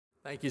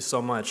Thank you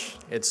so much.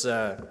 It's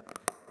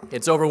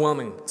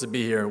overwhelming to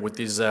be here with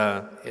these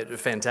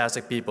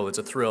fantastic people. It's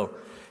a thrill.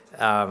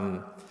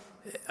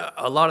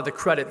 A lot of the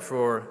credit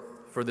for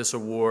this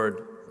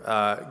award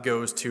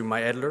goes to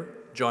my editor,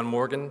 John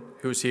Morgan,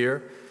 who's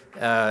here.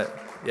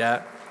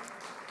 Yeah.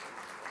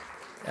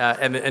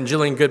 And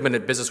Jillian Goodman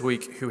at Business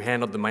Week, who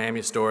handled the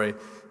Miami story.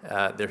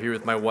 They're here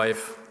with my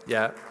wife.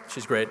 Yeah,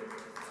 she's great.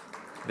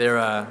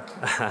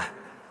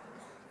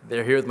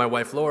 They're here with my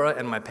wife, Laura,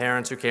 and my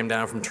parents who came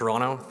down from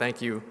Toronto.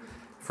 Thank you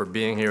for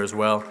being here as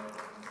well.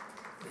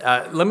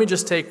 Let me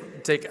just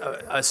take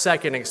a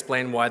second and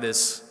explain why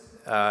this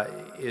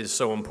is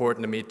so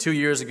important to me. 2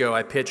 years ago,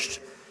 I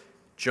pitched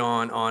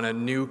John on a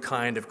new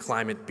kind of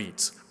climate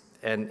beat.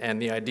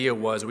 And the idea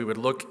was we would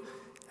look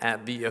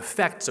at the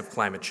effects of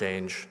climate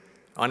change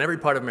on every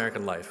part of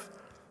American life,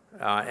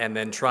 and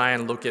then try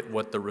and look at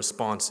what the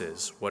response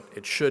is, what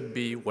it should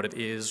be, what it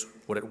is,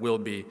 what it will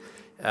be,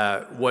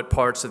 what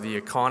parts of the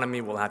economy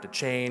will have to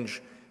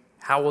change,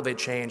 how will they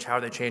change, how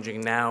are they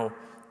changing now,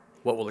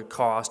 what will it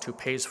cost, who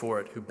pays for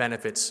it, who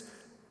benefits,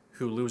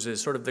 who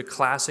loses, sort of the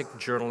classic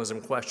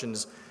journalism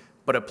questions,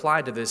 but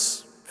applied to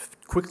this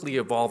quickly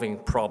evolving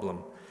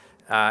problem.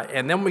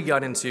 And then we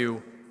got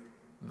into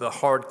the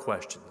hard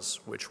questions,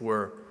 which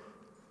were,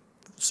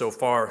 so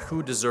far,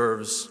 who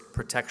deserves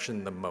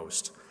protection the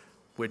most?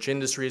 Which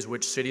industries,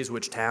 which cities,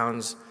 which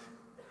towns,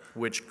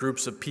 which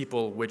groups of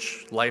people,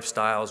 which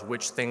lifestyles,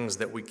 which things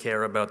that we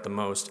care about the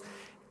most?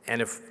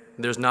 And if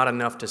there's not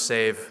enough to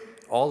save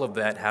all of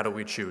that, how do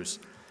we choose?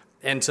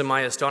 And to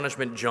my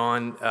astonishment,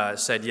 John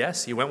said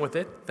yes, he went with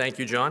it. Thank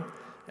you, John.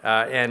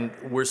 And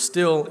we're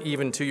still,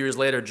 even 2 years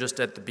later,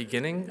 just at the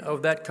beginning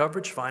of that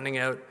coverage, finding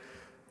out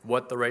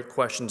what the right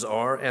questions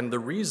are. And the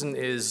reason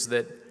is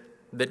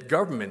that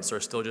governments are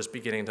still just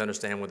beginning to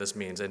understand what this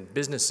means, and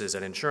businesses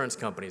and insurance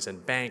companies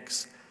and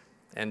banks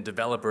and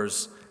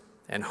developers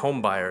and home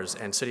buyers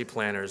and city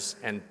planners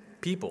and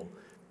people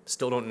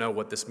still don't know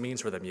what this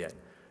means for them yet.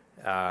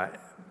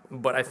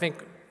 But I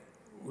think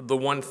the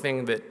one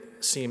thing that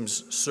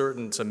seems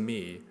certain to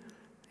me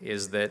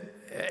is that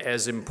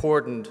as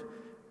important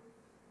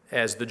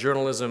as the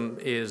journalism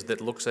is that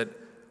looks at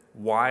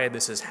why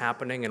this is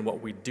happening and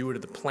what we do to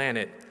the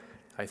planet,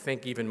 I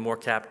think even more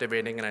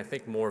captivating and I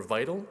think more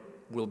vital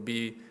will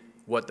be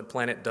what the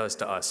planet does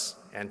to us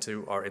and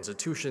to our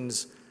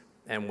institutions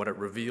and what it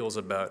reveals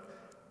about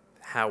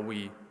how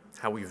we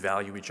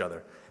value each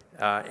other.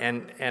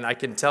 And I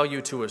can tell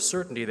you to a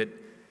certainty that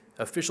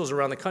officials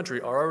around the country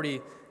are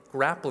already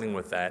grappling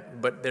with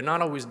that, but they're not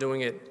always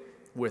doing it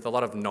with a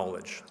lot of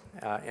knowledge.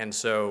 And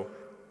so,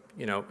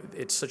 you know,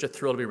 it's such a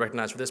thrill to be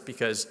recognized for this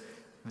because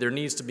there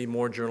needs to be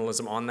more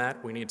journalism on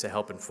that. We need to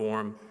help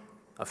inform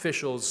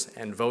officials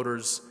and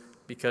voters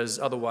because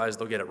otherwise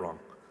they'll get it wrong.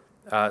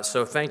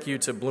 So thank you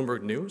to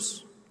Bloomberg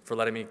News for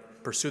letting me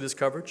pursue this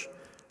coverage,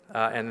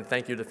 and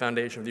thank you to the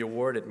Foundation for the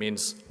award. It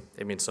means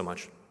so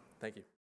much. Thank you.